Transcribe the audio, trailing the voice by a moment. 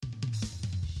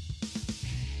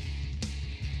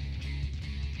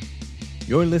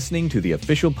You're listening to the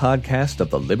official podcast of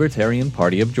the Libertarian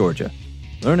Party of Georgia.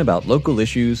 Learn about local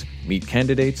issues, meet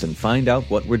candidates, and find out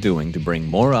what we're doing to bring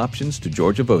more options to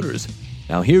Georgia voters.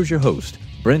 Now here's your host,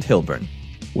 Brent Hilburn.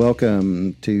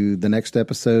 Welcome to the next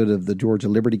episode of the Georgia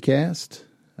Liberty Cast.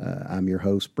 I'm your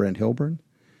host, Brent Hilburn.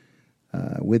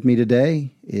 With me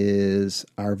today is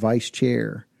our Vice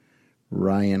Chair,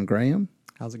 Ryan Graham.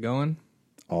 How's it going?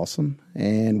 Awesome.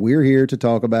 And we're here to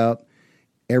talk about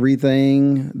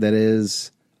everything that is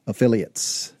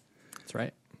affiliates. That's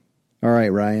right. All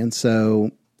right, Ryan.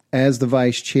 So as the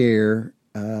Vice Chair,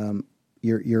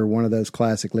 you're one of those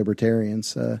classic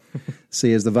libertarians.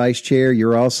 See, as the Vice Chair,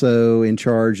 you're also in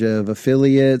charge of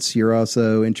affiliates. You're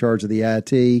also in charge of the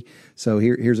IT. So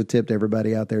here's a tip to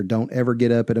everybody out there. Don't ever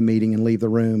get up at a meeting and leave the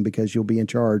room because you'll be in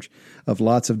charge of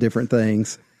lots of different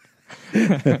things.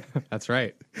 That's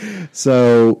right.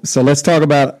 So let's talk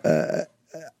about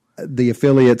the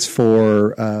affiliates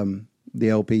for the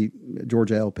LP,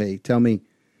 Georgia LP. Tell me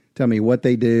what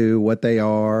they do, what they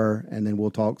are, and then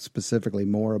we'll talk specifically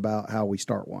more about how we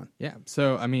start one. Yeah.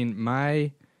 So, I mean,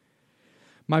 my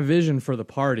vision for the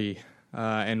party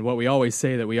and what we always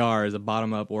say that we are is a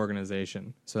bottom-up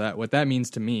organization. So that what that means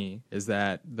to me is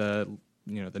that the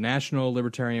National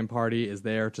Libertarian Party is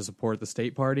there to support the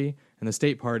state party, and the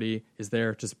state party is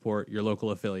there to support your local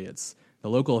affiliates. The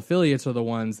local affiliates are the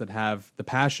ones that have the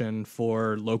passion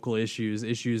for local issues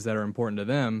that are important to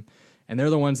them, and they're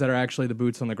the ones that are actually the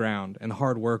boots on the ground and the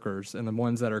hard workers and the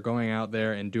ones that are going out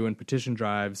there and doing petition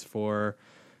drives for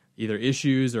either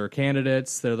issues or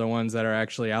candidates. They're the ones that are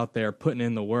actually out there putting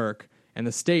in the work, and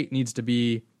the state needs to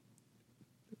be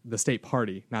the state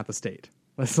party, not the state.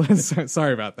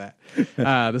 Sorry about that.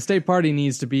 The state party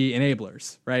needs to be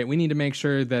enablers, right? We need to make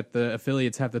sure that the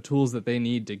affiliates have the tools that they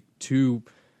need to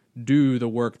do the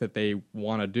work that they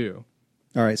want to do.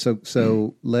 All right,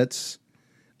 so let's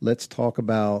talk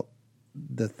about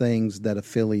the things that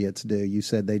affiliates do. You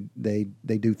said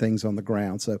they do things on the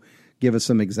ground. So give us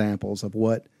some examples of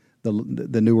what the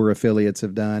newer affiliates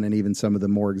have done, and even some of the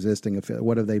more existing affiliates.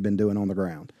 What have they been doing on the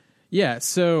ground? Yeah,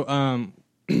 so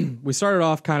we started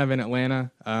off kind of in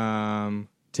Atlanta.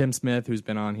 Tim Smith, who's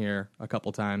been on here a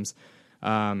couple times,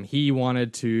 he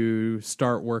wanted to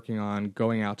start working on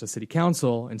going out to city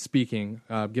council and speaking,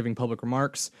 giving public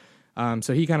remarks.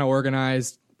 So he kind of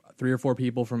organized 3 or 4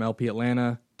 people from LP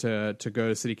Atlanta to go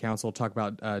to city council, talk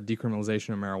about decriminalization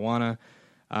of marijuana.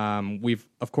 We've,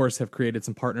 of course, have created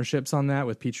some partnerships on that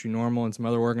with Peachtree Normal and some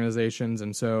other organizations.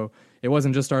 And so it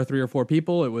wasn't just our 3 or 4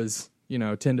 people. It was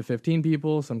 10 to 15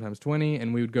 people, sometimes 20,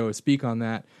 and we would go speak on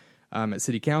that at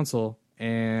city council,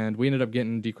 and we ended up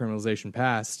getting decriminalization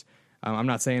passed. I'm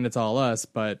not saying it's all us,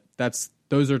 but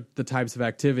those are the types of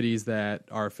activities that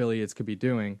our affiliates could be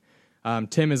doing.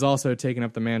 Tim has also taken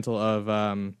up the mantle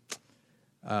of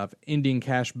ending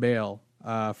cash bail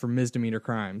for misdemeanor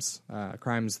crimes,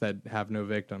 crimes that have no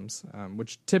victims,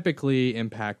 which typically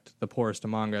impact the poorest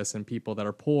among us, and people that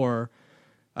are poor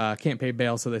can't pay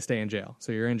bail, so they stay in jail.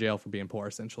 So you're in jail for being poor,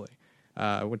 essentially,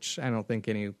 which I don't think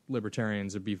any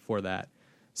libertarians would be for that.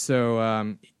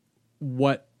 So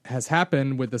what has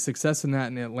happened with the success in that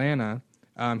in Atlanta,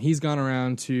 he's gone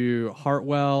around to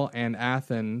Hartwell and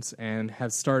Athens and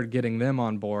has started getting them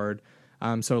on board.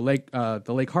 So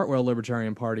the Lake Hartwell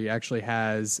Libertarian Party actually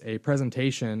has a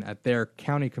presentation at their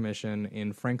county commission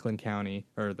in Franklin County,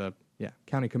 or the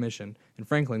county commission in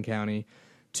Franklin County,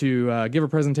 to give a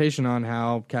presentation on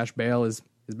how cash bail is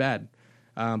bad.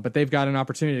 But they've got an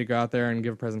opportunity to go out there and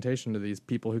give a presentation to these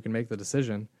people who can make the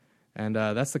decision. And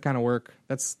that's the kind of work,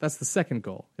 that's the second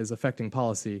goal, is affecting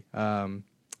policy.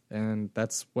 And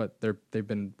that's what they've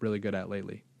been really good at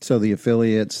lately. So the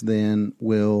affiliates then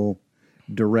will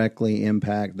directly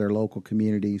impact their local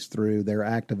communities through their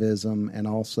activism, and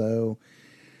also,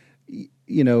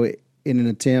 in an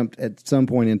attempt at some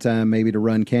point in time maybe to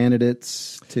run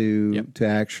candidates to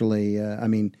actually,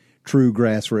 true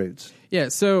grassroots. Yeah,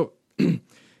 so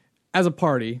as a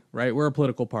party, right, we're a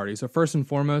political party. So first and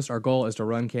foremost, our goal is to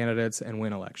run candidates and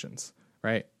win elections,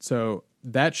 right? So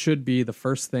that should be the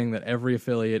first thing that every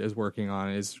affiliate is working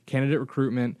on, is candidate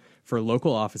recruitment for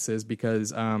local offices,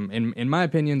 because in my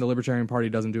opinion, the Libertarian Party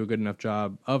doesn't do a good enough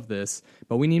job of this,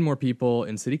 but we need more people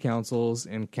in city councils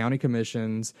and county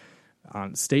commissions,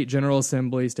 state general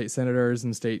assembly, state senators,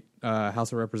 and state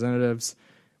House of Representatives.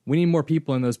 We need more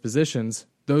people in those positions.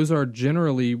 Those are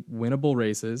generally winnable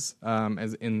races.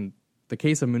 As in the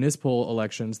case of municipal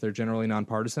elections, they're generally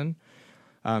nonpartisan.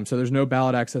 So there's no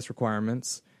ballot access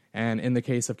requirements. And in the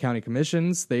case of county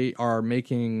commissions, they are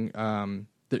making,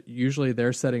 usually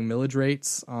they're setting millage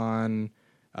rates on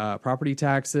property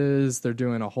taxes. They're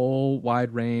doing a whole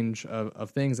wide range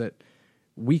of things that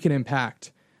we can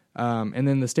impact. And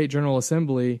then the State General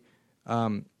Assembly,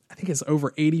 I think it's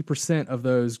over 80% of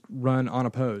those run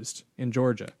unopposed in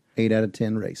Georgia. 8 out of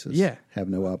 10 races have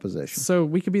no opposition. So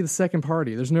we could be the second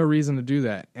party. There's no reason to do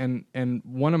that. And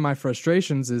one of my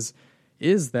frustrations is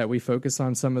that we focus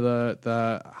on some of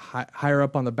the higher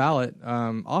up on the ballot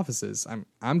offices.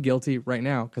 I'm guilty right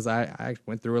now because I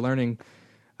went through a learning.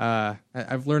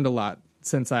 I've learned a lot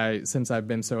since I've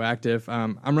been so active.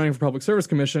 I'm running for Public Service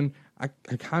Commission. I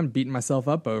kind of beating myself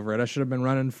up over it. I should have been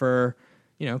running for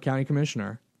county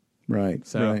commissioner. Right.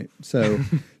 So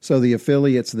the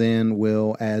affiliates then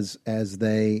will, as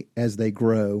they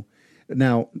grow.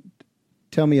 Now,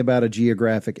 tell me about a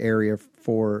geographic area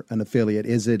for an affiliate.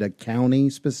 Is it a county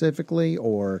specifically,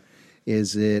 or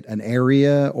is it an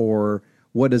area, or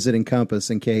what does it encompass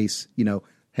in case,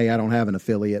 hey, I don't have an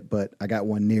affiliate, but I got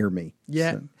one near me?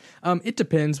 Yeah. So. It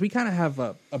depends. We kind of have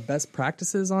a best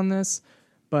practices on this,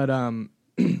 but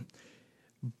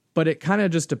but it kind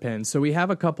of just depends. So we have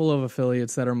a couple of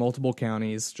affiliates that are multiple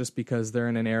counties just because they're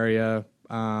in an area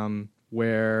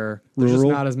where there's just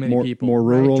not as many people. More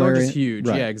rural Georgia's area? huge.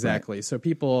 Right, yeah, exactly. Right. So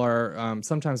people are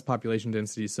sometimes population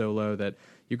density is so low that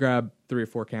you grab 3 or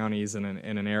 4 counties in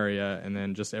an area and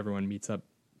then just everyone meets up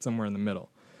somewhere in the middle.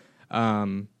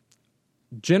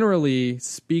 Generally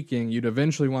speaking, you'd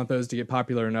eventually want those to get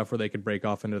popular enough where they could break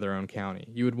off into their own county.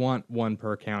 You would want one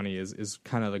per county is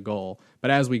kind of the goal.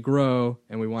 But as we grow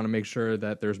and we want to make sure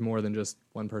that there's more than just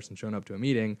one person showing up to a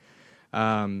meeting,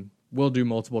 we'll do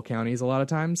multiple counties a lot of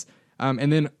times.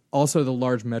 And then also the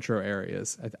large metro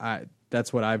areas.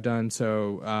 That's what I've done.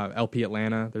 So LP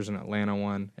Atlanta, there's an Atlanta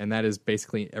one, and that is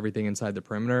basically everything inside the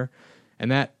perimeter. And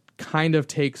that kind of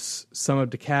takes some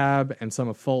of DeKalb and some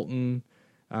of Fulton.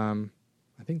 I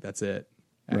think that's it,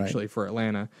 actually, for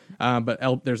Atlanta.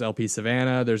 But there's LP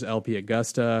Savannah, there's LP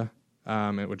Augusta,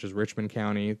 which is Richmond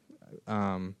County.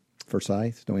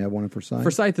 Forsyth? Don't we have one in Forsyth?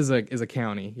 Forsyth is a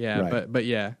county, yeah. Right. But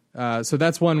yeah. So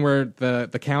that's one where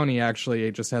the county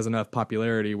actually just has enough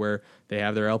popularity where they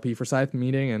have their LP Forsyth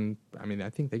meeting, and I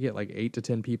think they get like 8 to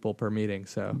 10 people per meeting.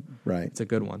 So it's a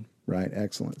good one. Right,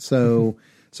 excellent. So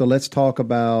let's talk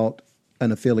about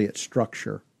an affiliate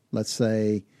structure. Let's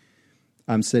say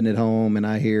I'm sitting at home and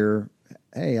I hear,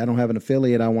 hey, I don't have an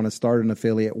affiliate. I want to start an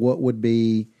affiliate. What would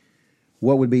be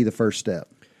the first step?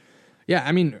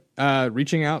 Yeah,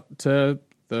 reaching out to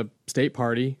the state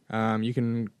party. You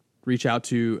can reach out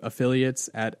to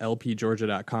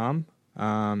affiliates@lpgeorgia.com,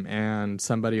 and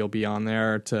somebody will be on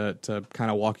there to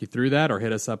kind of walk you through that, or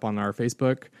hit us up on our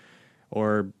Facebook,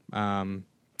 or I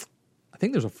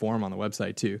think there's a form on the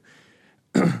website too.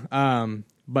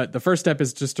 But the first step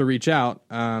is just to reach out.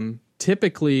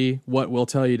 Typically, what we'll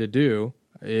tell you to do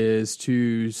is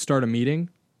to start a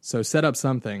meeting. So set up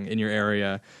something in your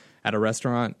area at a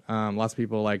restaurant. Lots of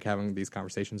people like having these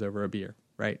conversations over a beer,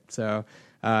 right? So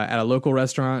at a local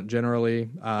restaurant, generally,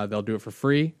 they'll do it for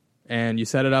free. And you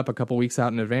set it up a couple weeks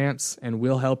out in advance, and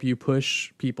we'll help you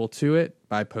push people to it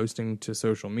by posting to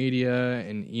social media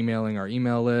and emailing our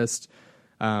email list,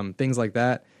 things like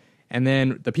that. And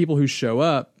then the people who show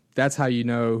up, that's how you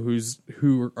know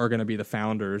who are going to be the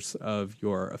founders of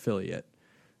your affiliate.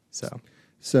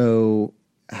 So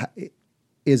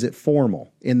is it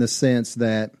formal in the sense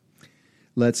that,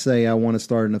 let's say I want to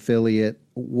start an affiliate,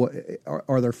 what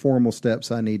are there formal steps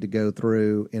I need to go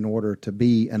through in order to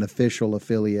be an official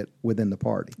affiliate within the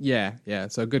party? Yeah.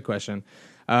 So good question.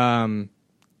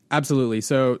 Absolutely.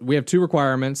 So we have 2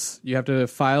 requirements. You have to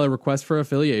file a request for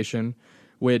affiliation,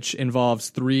 which involves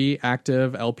 3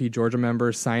 active LP Georgia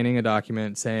members signing a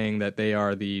document saying that they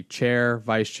are the chair,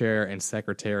 vice chair, and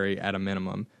secretary at a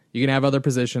minimum. You can have other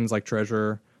positions like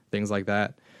treasurer, things like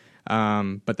that,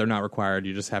 but they're not required.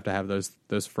 You just have to have those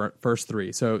first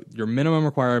 3. So your minimum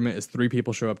requirement is 3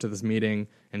 people show up to this meeting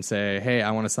and say, hey, I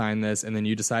want to sign this, and then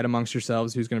you decide amongst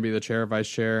yourselves who's going to be the chair, vice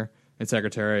chair, and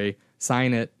secretary,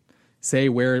 sign it, say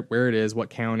where it is,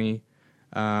 what county.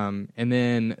 And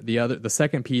then the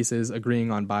second piece is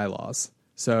agreeing on bylaws.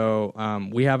 So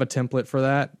we have a template for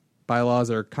that. Bylaws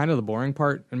are kind of the boring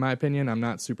part, in my opinion. I'm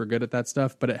not super good at that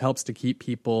stuff, but it helps to keep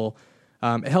people.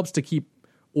 It helps to keep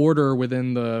order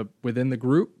within the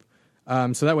group.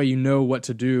 So that way you know what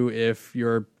to do if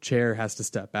your chair has to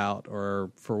step out,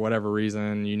 or for whatever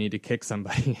reason you need to kick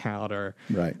somebody out, or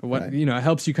right. It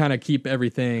helps you kind of keep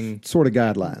everything sort of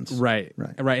guidelines. Right.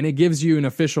 And it gives you an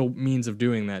official means of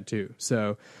doing that too.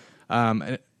 So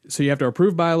you have to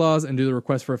approve bylaws and do the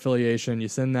request for affiliation. You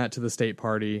send that to the state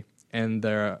party, and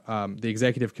the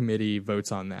executive committee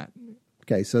votes on that.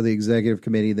 Okay, so the executive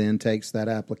committee then takes that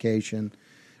application,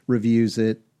 reviews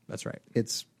it. That's right.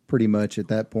 It's pretty much at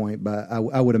that point, but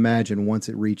I would imagine once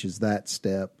it reaches that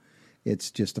step,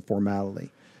 it's just a formality.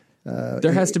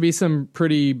 There has to be some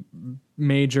pretty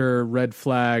major red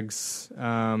flags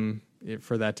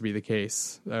for that to be the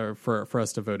case, or for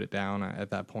us to vote it down at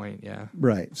that point. Yeah.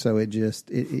 Right. So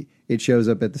it shows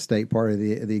up at the state part of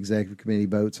the executive committee,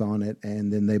 votes on it,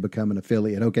 and then they become an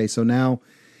affiliate. Okay. So now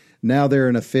they're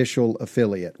an official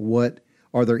affiliate.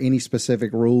 Are there any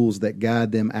specific rules that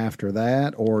guide them after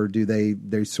that, or do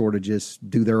they sort of just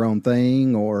do their own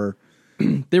thing, or?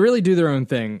 They really do their own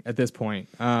thing at this point.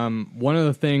 One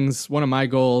of my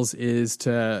goals is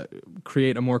to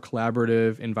create a more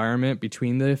collaborative environment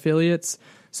between the affiliates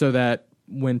so that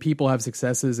when people have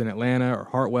successes in Atlanta or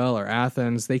Hartwell or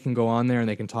Athens, they can go on there and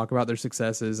they can talk about their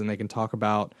successes and they can talk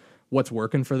about what's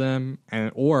working for them,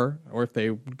 and or if they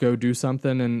go do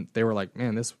something and they were like,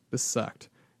 man, this sucked.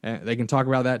 And they can talk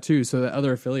about that too, so that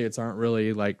other affiliates aren't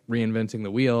really like reinventing the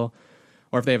wheel.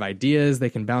 Or if they have ideas, they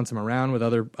can bounce them around with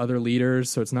other leaders.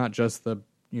 So it's not just the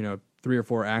 3 or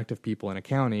 4 active people in a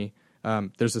county.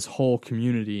 There's this whole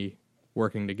community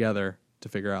working together to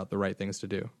figure out the right things to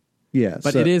do. Yeah,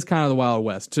 but it is kind of the Wild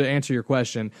West. To answer your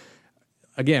question,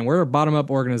 again, we're a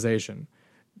bottom-up organization.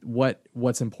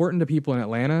 What's important to people in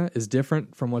Atlanta is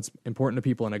different from what's important to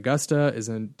people in Augusta, is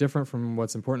different from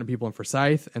what's important to people in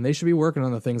Forsyth, and they should be working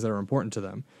on the things that are important to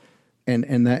them.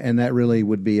 And that really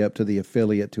would be up to the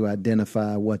affiliate to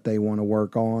identify what they want to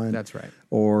work on. That's right.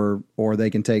 Or they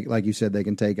can take, like you said, they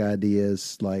can take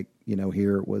ideas like,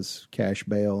 here it was cash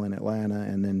bail in Atlanta,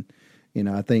 and then,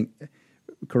 I think,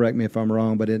 correct me if I'm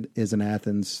wrong, but it is in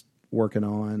Athens working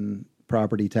on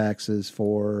property taxes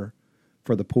for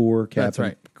the poor,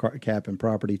 capping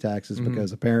property taxes,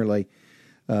 because apparently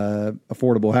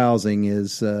affordable housing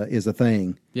is a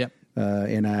thing. Yep.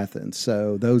 In Athens.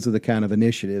 So those are the kind of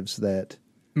initiatives that.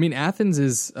 I mean, Athens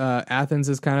is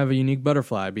kind of a unique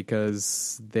butterfly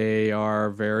because they are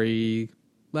very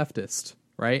leftist,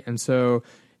 right? And so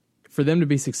for them to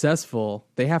be successful,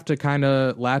 they have to kind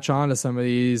of latch on to some of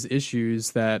these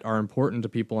issues that are important to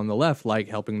people on the left, like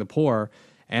helping the poor.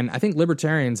 And I think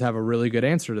libertarians have a really good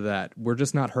answer to that. We're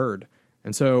just not heard.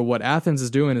 And so what Athens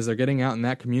is doing is they're getting out in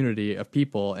that community of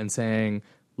people and saying,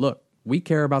 look, we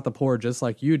care about the poor just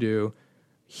like you do.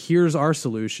 Here's our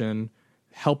solution.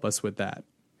 Help us with that.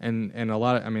 And a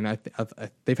lot of,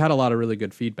 they've had a lot of really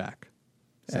good feedback.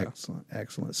 So.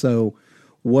 Excellent. So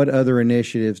what other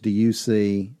initiatives do you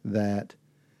see that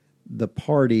the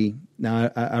party,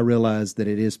 now I realize that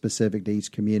it is specific to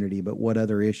each community, but what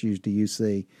other issues do you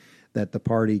see that the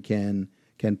party can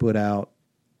put out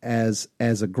as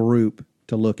a group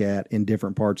to look at in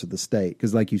different parts of the state?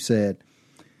 Because like you said,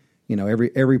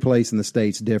 every place in the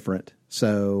state's different.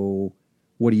 So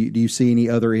do you see any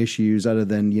other issues other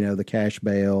than, the cash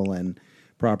bail and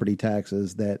property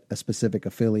taxes that a specific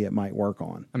affiliate might work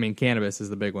on? I mean, cannabis is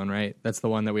the big one, right? That's the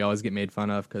one that we always get made fun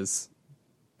of because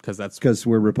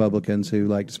we're Republicans who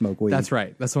like to smoke weed. That's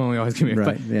right. That's the one we always get made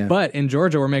fun of. Yeah. But in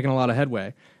Georgia, we're making a lot of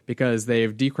headway because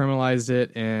they've decriminalized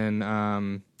it in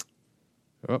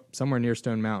somewhere near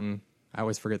Stone Mountain. I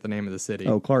always forget the name of the city.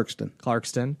 Oh,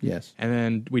 Clarkston. Yes. And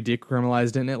then we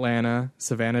decriminalized it in Atlanta.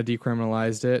 Savannah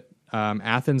decriminalized it.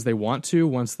 Athens, they want to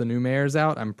once the new mayor's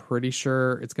out. I'm pretty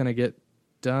sure it's going to get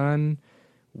done.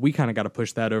 We kind of got to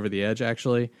push that over the edge,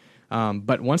 actually.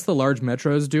 But once the large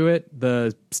metros do it,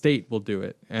 the state will do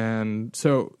it. And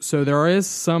so there is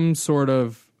some sort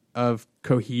of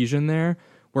cohesion there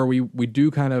where we do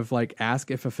kind of like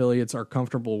ask if affiliates are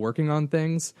comfortable working on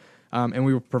things. And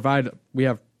we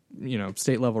have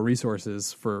state level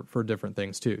resources for different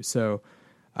things too. So,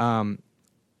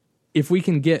 if we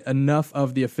can get enough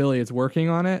of the affiliates working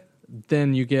on it,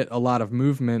 then you get a lot of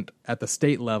movement at the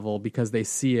state level because they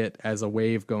see it as a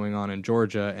wave going on in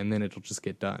Georgia, and then it'll just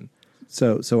get done.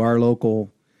 So our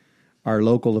local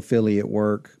affiliate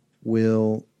work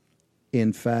will,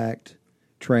 in fact,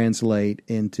 translate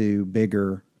into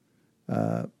bigger,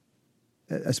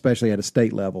 especially at a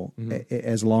state level,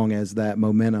 as long as that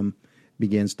momentum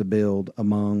begins to build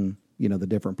among the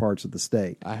different parts of the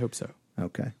state. I hope so.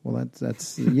 Okay. Well,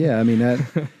 that's yeah. I mean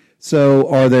that.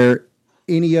 So, are there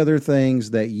any other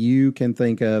things that you can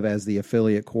think of as the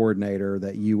affiliate coordinator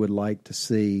that you would like to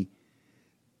see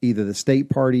either the state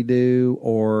party do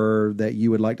or that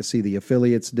you would like to see the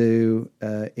affiliates do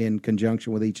in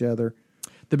conjunction with each other?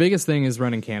 The biggest thing is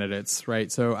running candidates,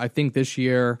 right? So I think this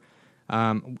year,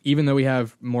 even though we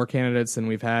have more candidates than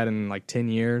we've had in like 10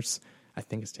 years, I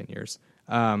think it's 10 years,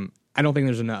 I don't think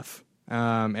there's enough.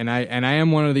 And I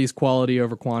am one of these quality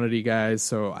over quantity guys.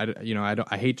 So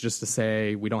I hate just to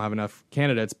say we don't have enough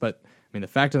candidates, but I mean, the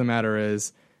fact of the matter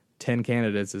is 10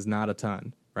 candidates is not a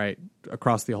ton. right,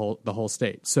 across the whole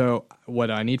state. So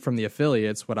what I need from the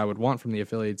affiliates, what I would want from the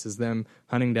affiliates, is them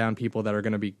hunting down people that are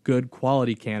going to be good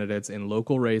quality candidates in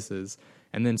local races,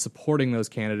 and then supporting those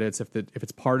candidates. If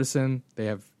it's partisan, they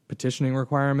have petitioning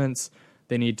requirements,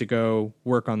 they need to go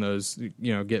work on those,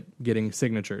 getting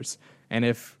signatures. And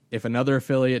if another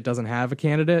affiliate doesn't have a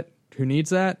candidate who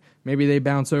needs that, maybe they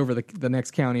bounce over the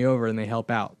next county over and they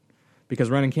help out. Because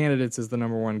running candidates is the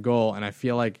number one goal, and I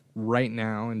feel like right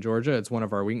now in Georgia it's one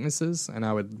of our weaknesses, and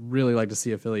I would really like to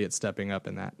see affiliates stepping up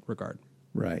in that regard.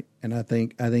 Right, and I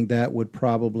think that would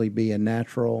probably be a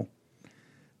natural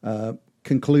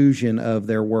conclusion of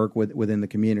their work within the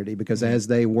community, because as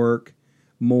they work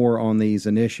more on these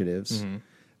initiatives,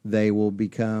 they will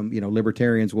become,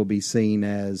 libertarians will be seen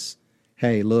as,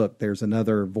 hey, look, there's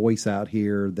another voice out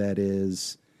here that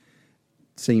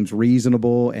seems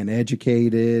reasonable and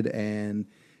educated, and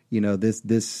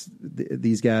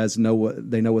these guys know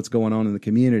what's going on in the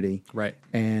community, right?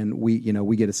 And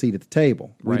we get a seat at the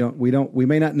table. Right. We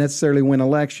may not necessarily win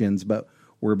elections, but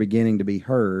we're beginning to be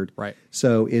heard. Right.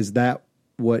 So is that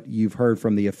what you've heard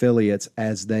from the affiliates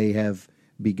as they have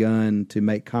begun to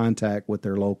make contact with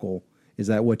their local? Is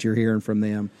that what you're hearing from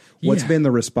them? What's been the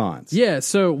response? Yeah,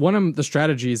 so one of the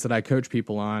strategies that I coach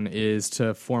people on is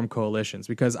to form coalitions,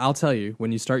 because I'll tell you,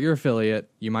 when you start your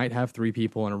affiliate, you might have 3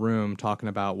 people in a room talking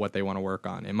about what they want to work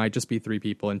on. It might just be 3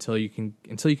 people until you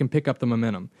can pick up the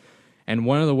momentum. And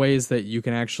one of the ways that you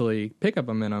can actually pick up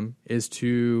momentum is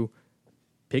to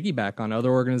piggyback on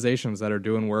other organizations that are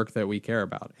doing work that we care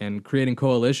about, and creating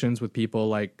coalitions with people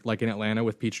like in Atlanta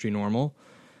with Peachtree Normal.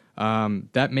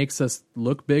 That makes us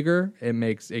look bigger.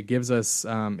 It gives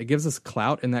us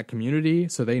clout in that community,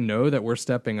 so they know that we're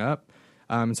stepping up.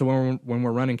 So when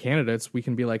we're running candidates, we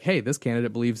can be like, hey, this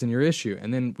candidate believes in your issue,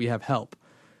 and then we have help.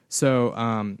 So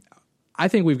I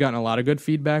think we've gotten a lot of good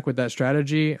feedback with that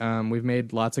strategy. We've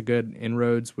made lots of good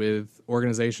inroads with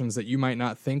organizations that you might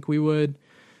not think we would.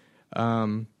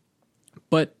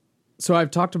 But so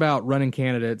I've talked about running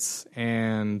candidates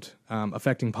and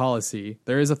affecting policy.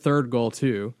 There is a third goal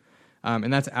too.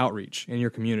 And that's outreach in your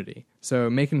community. So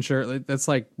making sure that's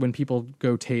like when people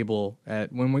go table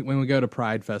when we go to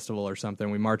Pride Festival or something,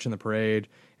 we march in the parade,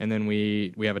 and then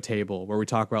we have a table where we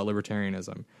talk about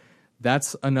libertarianism.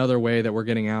 That's another way that we're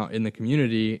getting out in the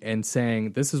community and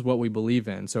saying this is what we believe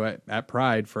in. So at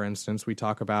Pride, for instance, we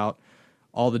talk about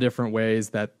all the different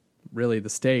ways that really the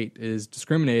state is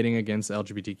discriminating against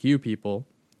LGBTQ people,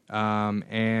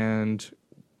 and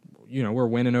we're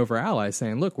winning over allies,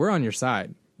 saying, look, we're on your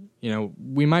side.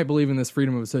 We might believe in this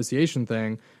freedom of association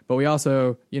thing, but we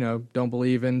also, don't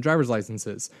believe in driver's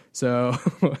licenses. So,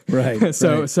 right.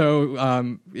 So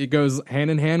it goes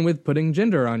hand in hand with putting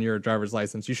gender on your driver's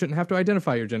license. You shouldn't have to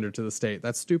identify your gender to the state.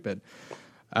 That's stupid.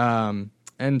 And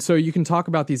so you can talk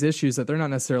about these issues that they're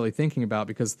not necessarily thinking about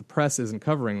because the press isn't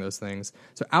covering those things.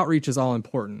 So outreach is all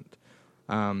important.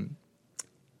 Yeah.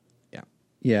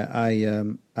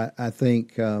 I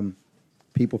think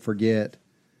people forget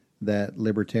that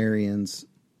libertarians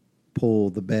pull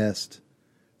the best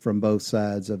from both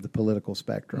sides of the political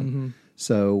spectrum. Mm-hmm.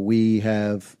 So we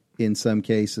have, in some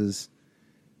cases,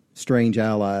 strange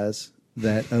allies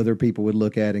that other people would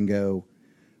look at and go,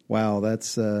 wow,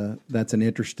 that's an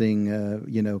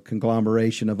interesting,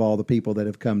 conglomeration of all the people that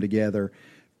have come together.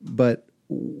 But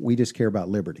we just care about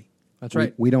liberty. That's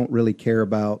right. We don't really care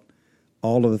about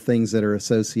all of the things that are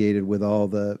associated with all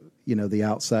the, the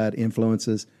outside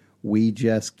influences. We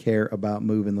just care about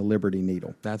moving the liberty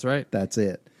needle. That's right. That's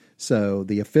it. So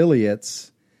the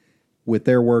affiliates, with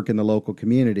their work in the local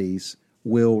communities,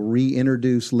 will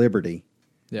reintroduce liberty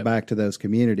back to those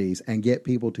communities and get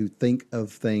people to think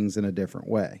of things in a different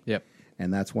way. Yep.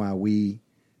 And that's why we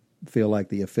feel like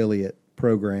the affiliate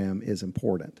program is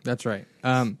important. That's right.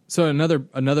 So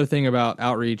another thing about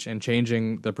outreach and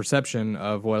changing the perception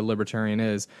of what a libertarian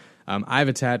is, I've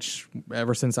attached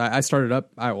ever since I started up.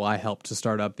 I helped to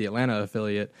start up the Atlanta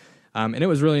affiliate, and it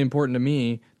was really important to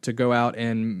me to go out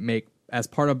and make, as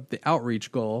part of the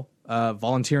outreach goal,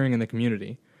 volunteering in the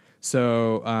community.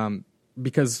 So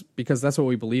because that's what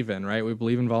we believe in, right? We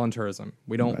believe in volunteerism.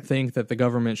 We don't think that the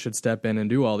government should step in and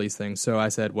do all these things. So I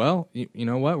said, well, you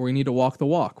know what? We need to walk the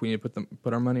walk. We need to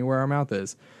put our money where our mouth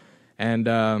is. And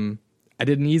I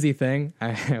did an easy thing.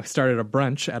 I started a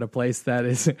brunch at a place that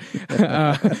is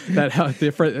that helped the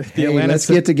Atlanta. Let's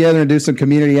get together and do some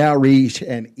community outreach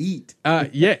and eat.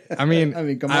 Yeah, I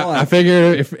mean, come on. I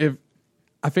figured if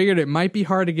I figured it might be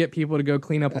hard to get people to go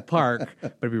clean up a park,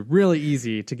 but it'd be really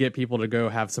easy to get people to go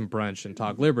have some brunch and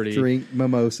talk liberty. Drink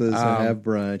mimosas and have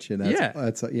brunch,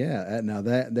 and now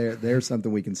there's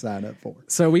something we can sign up for.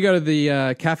 So we go to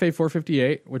the Cafe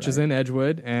 458, which is in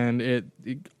Edgewood, and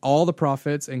all the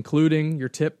profits, including your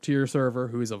tip to your server,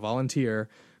 who is a volunteer,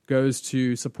 goes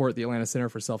to support the Atlanta Center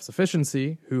for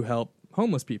Self-Sufficiency, who help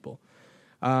homeless people.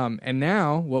 And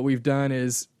now what we've done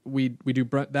is we do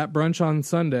that brunch on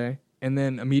Sunday, and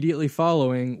then immediately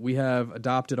following, we have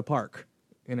adopted a park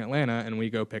in Atlanta, and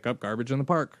we go pick up garbage in the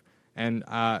park. And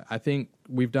I think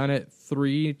we've done it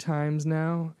 3 times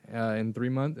now in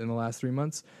the last 3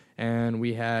 months, and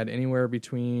we had anywhere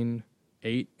between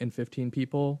 8 and 15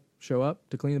 people show up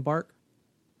to clean the park.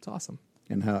 It's awesome.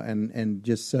 And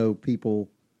just so people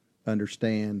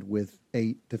understand, with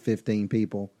 8 to 15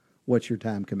 people, what's your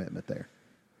time commitment there?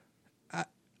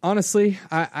 Honestly,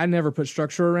 I never put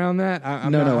structure around that.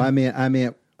 I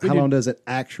meant how long does it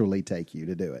actually take you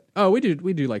to do it? Oh, we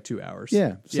do like 2 hours.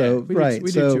 Yeah. So we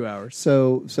do 2 hours.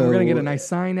 So we're gonna get a nice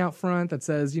sign out front that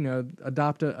says,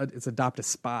 adopt a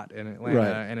spot in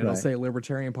Atlanta, and it'll say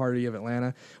Libertarian Party of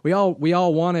Atlanta. We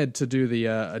all wanted to do the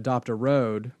adopt a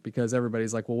road, because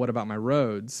everybody's like, well, what about my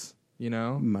roads?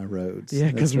 My roads. Yeah,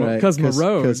 because my roads.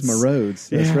 Because my roads.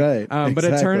 That's right. But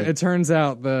it turns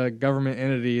out the government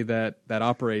entity that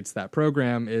operates that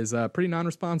program is pretty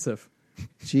non-responsive.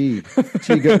 Gee,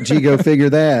 go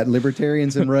figure that.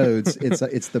 Libertarians and roads.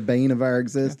 It's the bane of our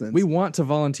existence. We want to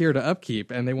volunteer to upkeep,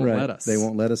 and they won't let us. They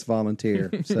won't let us volunteer.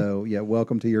 So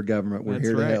welcome to your government. We're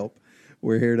here to help.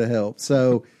 We're here to help.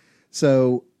 So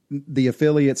the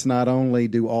affiliates not only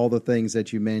do all the things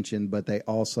that you mentioned, but they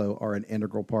also are an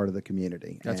integral part of the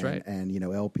community. That's right. And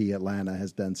LP Atlanta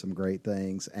has done some great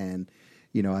things, and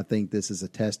I think this is a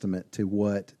testament to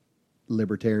what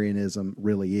libertarianism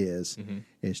really is. Mm-hmm.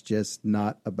 It's just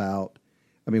not about.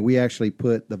 We actually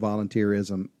put the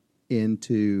volunteerism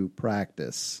into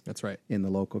practice. That's right. In the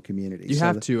local community. You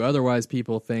have to, otherwise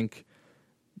people think.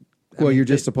 You're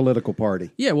just a political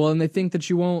party. Yeah, well, and they think that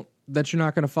you're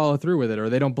not going to follow through with it, or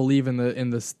they don't believe in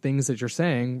the things that you're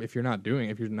saying if you're not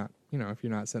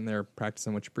sitting there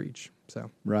practicing what you preach.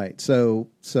 So right. So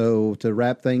to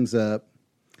wrap things up,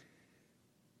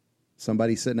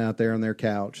 somebody sitting out there on their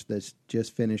couch that's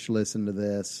just finished listening to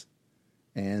this,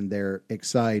 and they're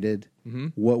excited. Mm-hmm.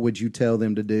 What would you tell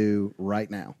them to do right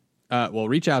now? Well,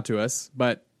 reach out to us,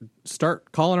 but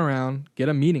start calling around, get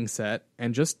a meeting set,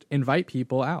 and just invite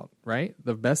people out, right?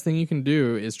 The best thing you can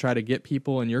do is try to get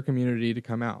people in your community to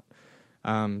come out.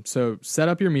 So set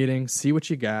up your meeting, see what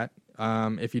you got.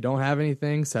 If you don't have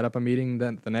anything, set up a meeting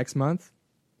the next month,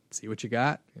 see what you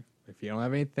got. If you don't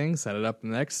have anything, set it up the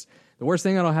next. The worst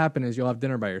thing that'll happen is you'll have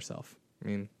dinner by yourself.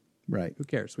 Right. Who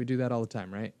cares? We do that all the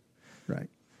time, right? Right.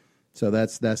 So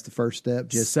that's the first step.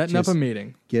 Just setting up a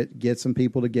meeting. Get some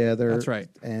people together. That's right.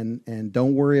 And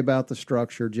don't worry about the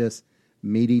structure. Just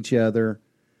meet each other,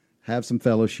 have some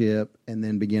fellowship, and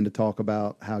then begin to talk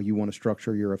about how you want to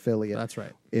structure your affiliate. That's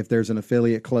right. If there's an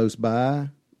affiliate close by,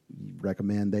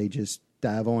 recommend they just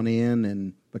dive on in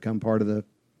and become part of that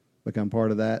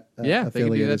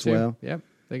affiliate as well. Yep,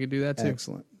 they could do that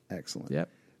too. Excellent. Yep.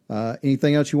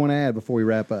 Anything else you want to add before we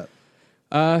wrap up?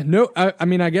 No,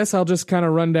 I guess I'll just kind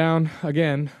of run down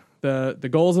again the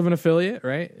goals of an affiliate,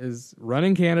 right? Is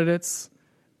running candidates,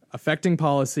 affecting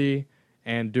policy,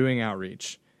 and doing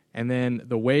outreach. And then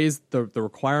the ways, the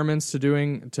requirements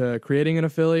to creating an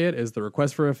affiliate is the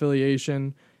request for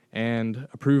affiliation and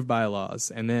approved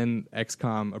bylaws, and then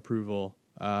XCOM approval,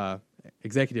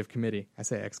 executive committee. I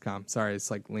say XCOM. Sorry, it's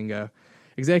like lingo.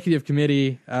 Executive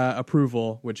committee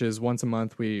approval, which is once a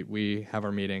month we have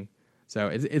our meeting. So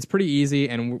it's pretty easy,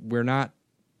 and we're not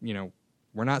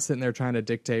sitting there trying to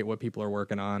dictate what people are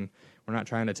working on. We're not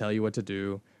trying to tell you what to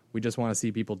do. We just want to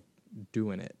see people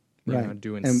doing it,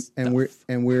 doing stuff.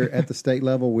 And we're at the state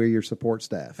level. We're your support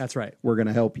staff. That's right. We're going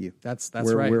to help you. That's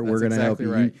right. We're going to help you.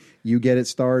 Right. You get it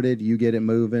started. You get it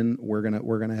moving. We're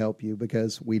gonna help you,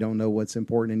 because we don't know what's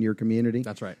important in your community.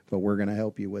 That's right. But we're going to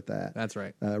help you with that. That's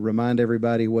right. Remind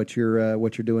everybody what you're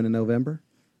doing in November.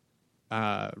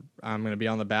 I'm going to be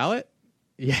on the ballot.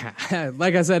 Yeah,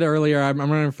 like I said earlier, I'm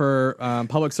running for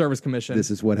Public Service Commission.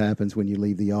 This is what happens when you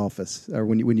leave the office, or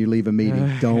when you leave a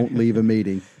meeting. Don't leave a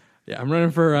meeting. Yeah, I'm running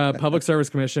for Public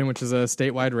Service Commission, which is a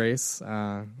statewide race.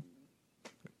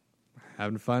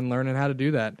 Having fun learning how to do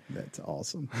that. That's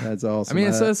awesome. That's awesome.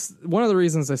 It's one of the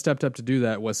reasons I stepped up to do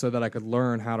that was so that I could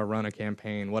learn how to run a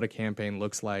campaign, what a campaign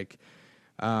looks like.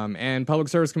 And Public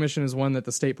Service Commission is one that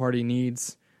the state party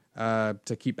needs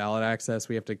to keep ballot access.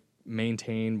 We have to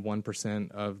maintain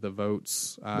 1% of the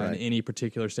votes in any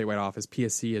particular statewide office.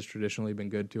 PSC has traditionally been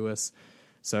good to us.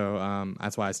 So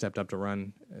that's why I stepped up to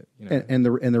run. And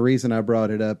the reason I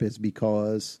brought it up is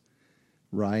because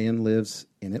Ryan lives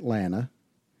in Atlanta.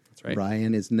 That's right.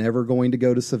 Ryan is never going to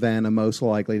go to Savannah, most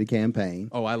likely to campaign.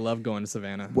 Oh, I love going to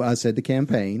Savannah. Well, I said to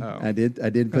campaign. Oh. I did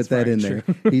put That's that right, in true.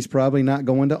 there. He's probably not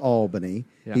going to Albany.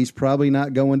 Yeah. He's probably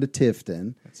not going to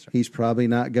Tifton. That's right. He's probably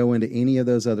not going to any of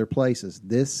those other places.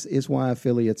 This is why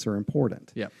affiliates are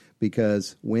important. Yep.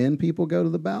 Because when people go to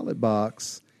the ballot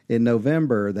box in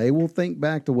November, they will think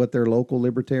back to what their local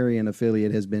Libertarian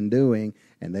affiliate has been doing,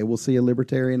 and they will see a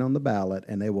Libertarian on the ballot,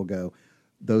 and they will go,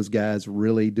 those guys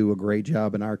really do a great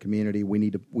job in our community. We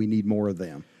need more of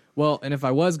them. Well, and if I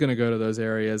was going to go to those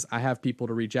areas, I have people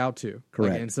to reach out to.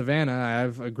 Correct. Like in Savannah, I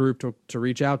have a group to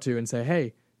reach out to and say,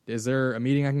 hey, is there a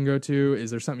meeting I can go to? Is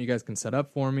there something you guys can set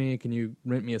up for me? Can you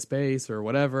rent me a space or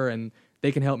whatever? And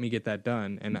they can help me get that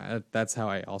done. And that's how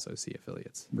I also see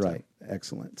affiliates. Right. So.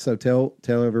 Excellent. So tell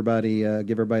everybody,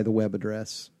 give everybody the web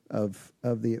address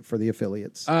for the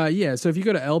affiliates. Yeah. So if you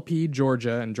go to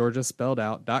LPGeorgia and Georgia spelled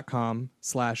out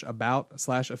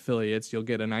 .com/about/affiliates, you'll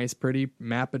get a nice pretty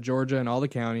map of Georgia and all the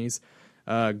counties.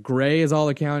 Gray is all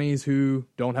the counties who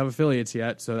don't have affiliates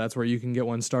yet. So that's where you can get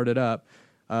one started up.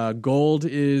 Gold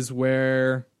is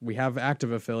where we have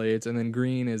active affiliates, and then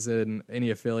green is in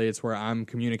any affiliates where I'm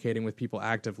communicating with people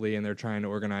actively and they're trying to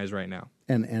organize right now.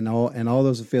 And all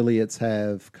those affiliates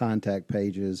have contact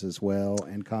pages as well,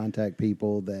 and contact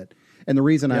people that. And the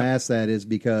reason I ask that is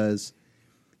because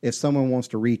if someone wants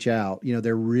to reach out,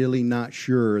 they're really not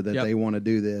sure that they want to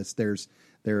do this. There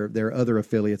are other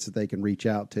affiliates that they can reach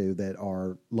out to that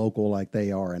are local like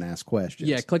they are and ask questions.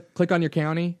 Yeah, click on your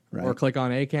county Right. or click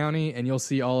on a county, and you'll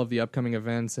see all of the upcoming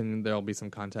events, and there'll be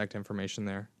some contact information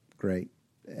there. Great.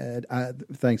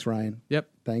 Thanks, Ryan. Yep.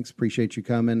 Thanks. Appreciate you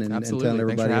coming and Absolutely. telling Thanks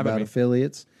for everybody having about me.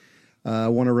 affiliates. I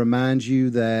want to remind you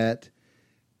that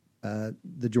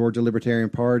the Georgia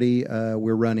Libertarian Party,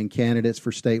 we're running candidates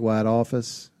for statewide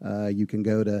office. You can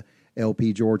go to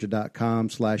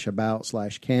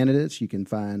lpgeorgia.com/about/candidates. You can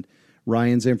find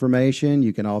Ryan's information.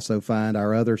 You can also find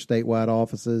our other statewide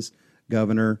offices,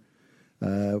 governor.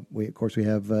 We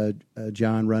have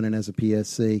John running as a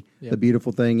PSC. Yep. The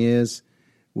beautiful thing is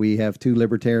we have two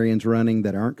Libertarians running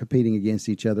that aren't competing against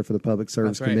each other for the Public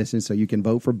Service That's right. Commission, so you can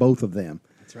vote for both of them.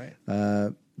 That's right.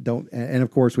 And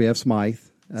of course we have Smythe.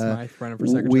 Smythe running for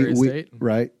Secretary of State.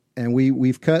 Right. And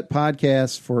we've cut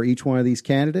podcasts for each one of these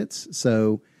candidates.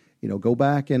 So, go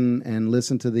back and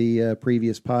listen to the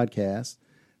previous podcast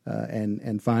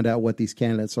and find out what these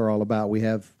candidates are all about.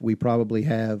 We probably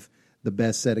have the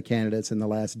best set of candidates in the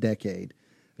last decade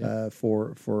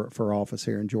for office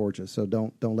here in Georgia. So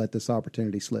don't let this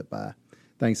opportunity slip by.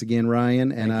 Thanks again,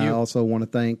 Ryan. And I also want to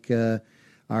thank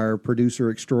our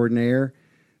producer extraordinaire,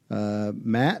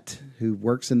 Matt, who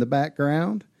works in the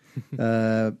background.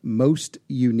 Most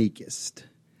uniquest.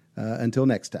 Until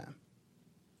next time.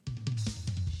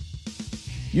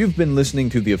 You've been listening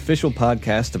to the official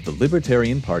podcast of the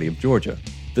Libertarian Party of Georgia.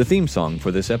 The theme song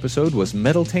for this episode was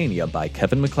Metaltania by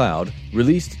Kevin MacLeod,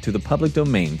 released to the public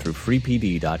domain through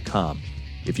freepd.com.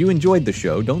 If you enjoyed the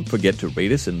show, don't forget to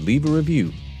rate us and leave a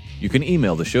review. You can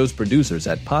email the show's producers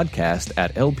at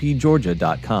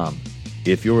podcast@lpgeorgia.com.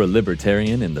 If you're a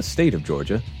Libertarian in the state of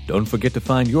Georgia, don't forget to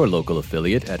find your local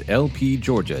affiliate at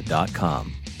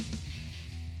lpgeorgia.com.